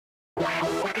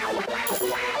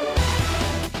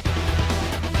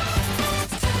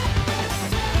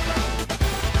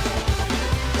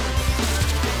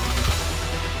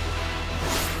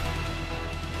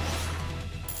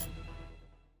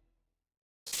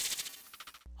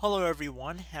Hello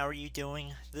everyone, how are you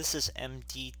doing? This is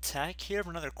MD Tech here with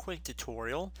another quick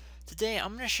tutorial. Today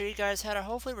I'm going to show you guys how to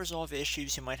hopefully resolve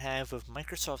issues you might have with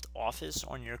Microsoft Office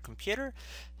on your computer.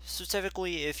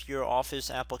 Specifically if your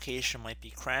Office application might be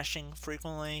crashing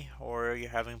frequently, or you're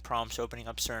having problems opening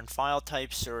up certain file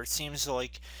types, or it seems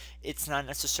like it's not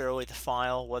necessarily the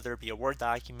file, whether it be a Word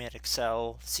document,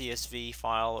 Excel, CSV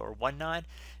file, or whatnot,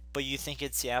 but you think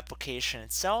it's the application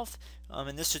itself.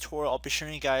 In this tutorial, I'll be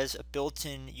showing you guys a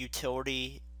built-in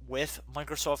utility with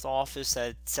Microsoft Office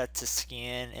that's set to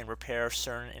scan and repair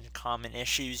certain and common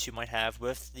issues you might have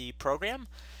with the program.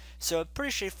 So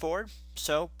pretty straightforward.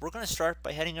 So we're going to start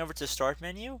by heading over to the Start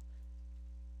menu,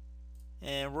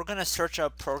 and we're going to search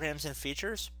up Programs and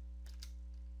Features.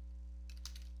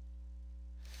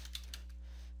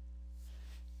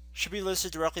 Should be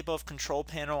listed directly above Control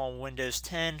Panel on Windows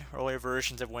 10. Earlier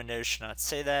versions of Windows should not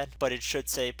say that, but it should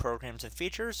say Programs and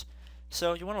Features.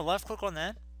 So you want to left click on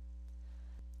that.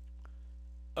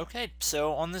 Okay,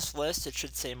 so on this list it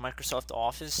should say Microsoft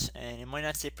Office, and it might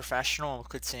not say Professional, it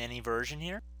could say any version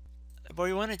here. What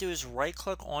you want to do is right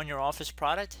click on your Office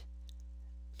product,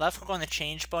 left click on the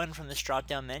Change button from this drop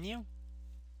down menu.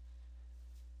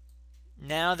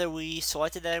 Now that we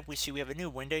selected that, we see we have a new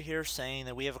window here saying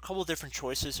that we have a couple different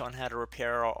choices on how to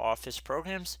repair our Office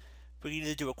programs. We can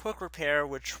either do a quick repair,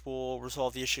 which will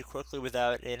resolve the issue quickly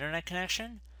without an internet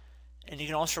connection, and you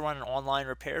can also run an online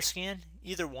repair scan.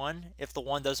 Either one. If the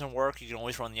one doesn't work, you can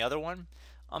always run the other one.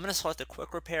 I'm going to select a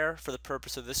quick repair for the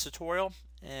purpose of this tutorial,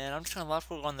 and I'm just going to left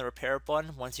click on the repair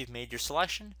button once you've made your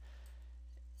selection.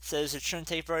 It says it shouldn't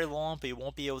take very long, but you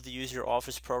won't be able to use your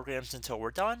Office programs until we're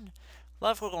done.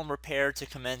 Left click on Repair to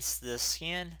commence the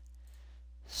scan.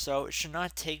 So it should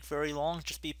not take very long,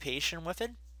 just be patient with it.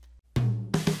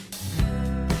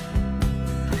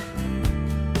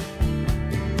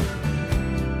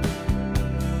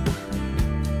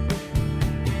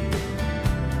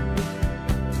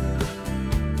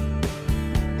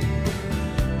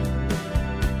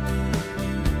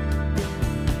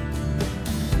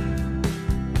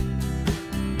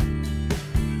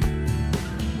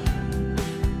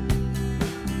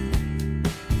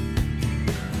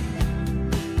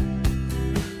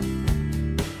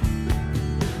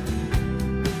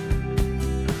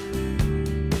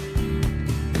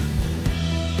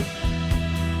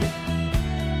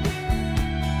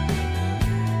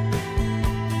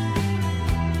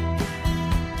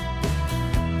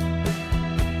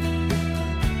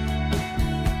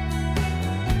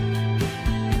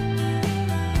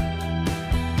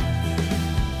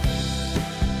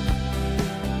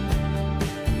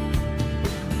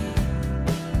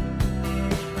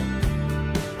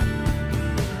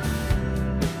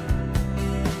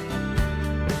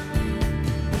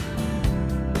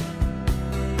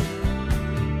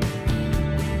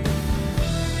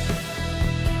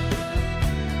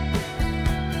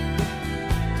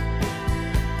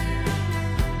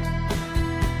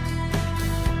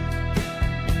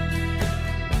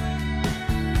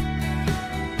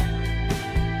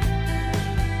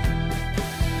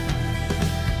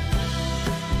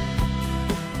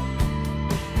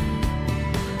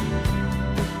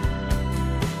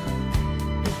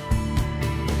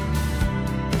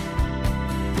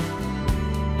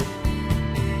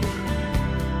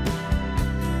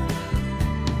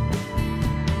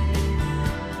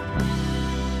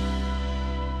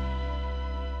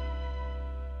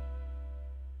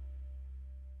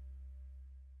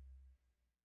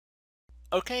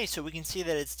 Okay, so we can see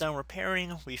that it's done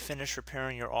repairing. We finished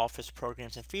repairing your Office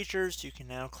programs and features. You can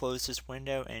now close this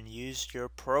window and use your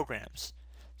programs.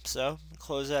 So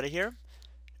close out of here.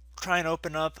 Try and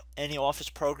open up any Office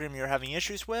program you're having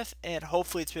issues with, and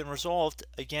hopefully it's been resolved.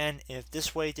 Again, if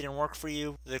this way didn't work for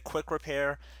you, the quick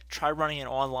repair, try running an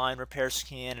online repair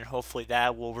scan, and hopefully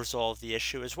that will resolve the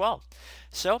issue as well.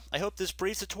 So I hope this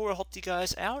brief tutorial helped you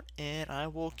guys out, and I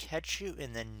will catch you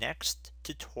in the next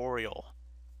tutorial.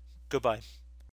 Goodbye.